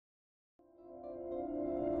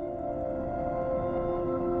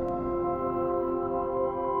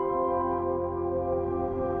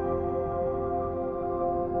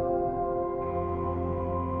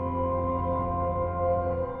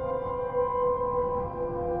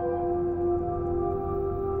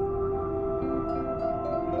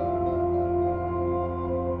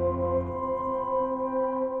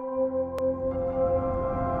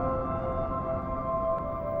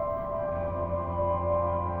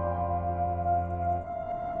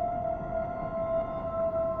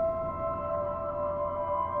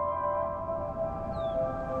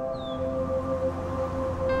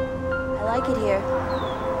like it here.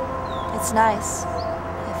 It's nice,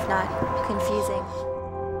 if not confusing.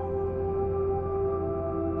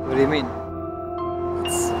 What do you mean?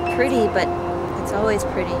 It's pretty, but it's always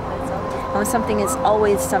pretty. And when something is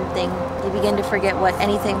always something, you begin to forget what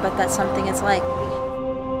anything but that something is like.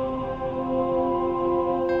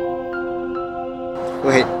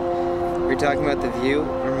 Wait, you're talking about the view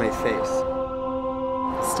or my face?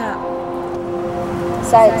 Stop.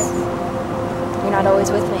 Besides, you're not always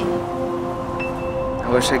with me. I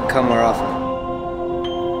wish I could come more often.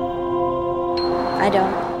 I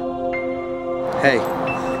don't. Hey,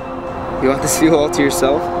 you want this view all to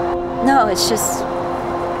yourself? No, it's just...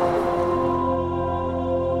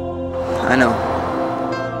 I know.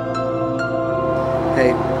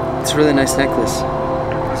 Hey, it's a really nice necklace.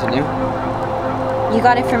 Is it new? You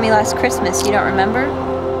got it for me last Christmas, you don't remember?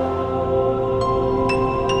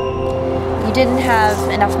 You didn't have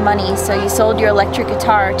enough money, so you sold your electric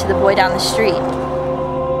guitar to the boy down the street.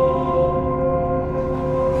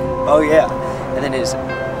 Oh yeah, and then his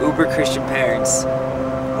uber-Christian parents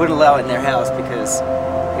wouldn't allow it in their house because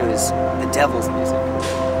it was the devil's music.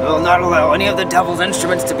 We'll not allow any of the devil's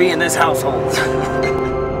instruments to be in this household.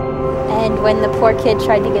 And when the poor kid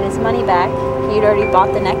tried to get his money back, he'd already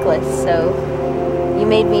bought the necklace, so you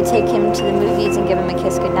made me take him to the movies and give him a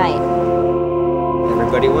kiss goodnight.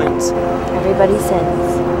 Everybody wins. Everybody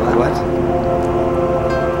sins. What?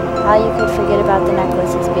 How you could forget about the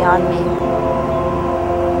necklace is beyond me.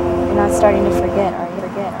 You're not starting to forget, are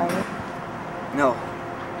you? No.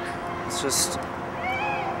 It's just...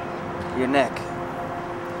 your neck.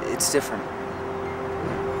 It's different.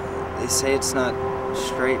 They say it's not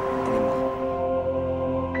straight anymore.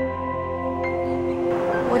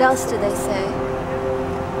 What else do they say?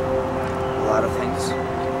 A lot of things.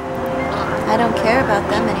 I don't care about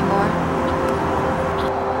them anymore.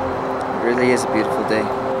 It really is a beautiful day.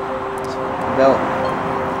 The belt.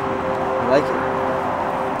 I like it.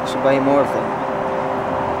 I should buy you more of them.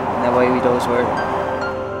 And that way we'd always wear them.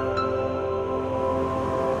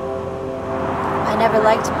 I never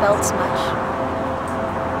liked belts much.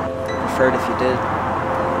 I preferred if you did.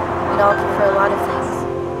 We'd all prefer a lot of things.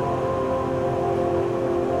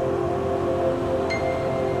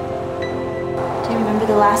 Do you remember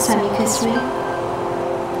the last time you kissed me?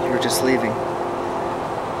 You were just leaving.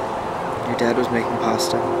 Your dad was making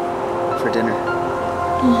pasta for dinner.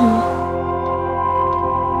 Mm-hmm.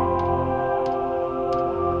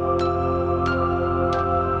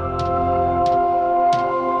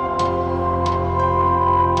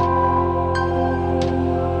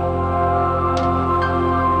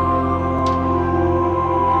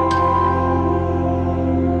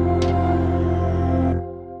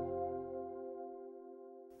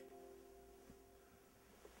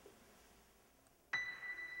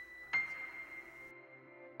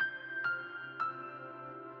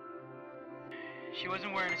 She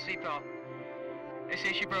wasn't wearing a seatbelt. They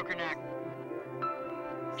say she broke her neck.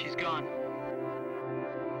 She's gone.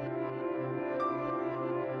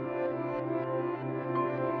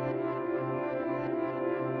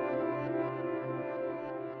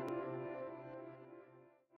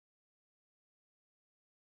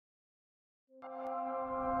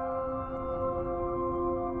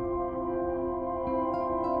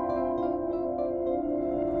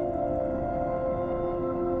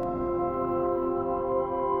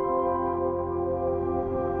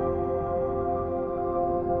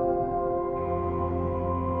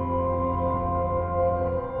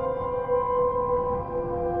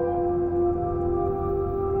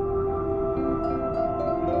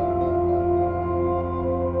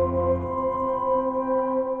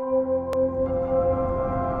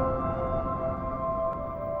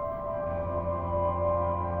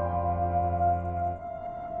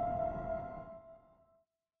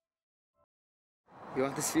 You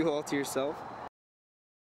want this view all to yourself?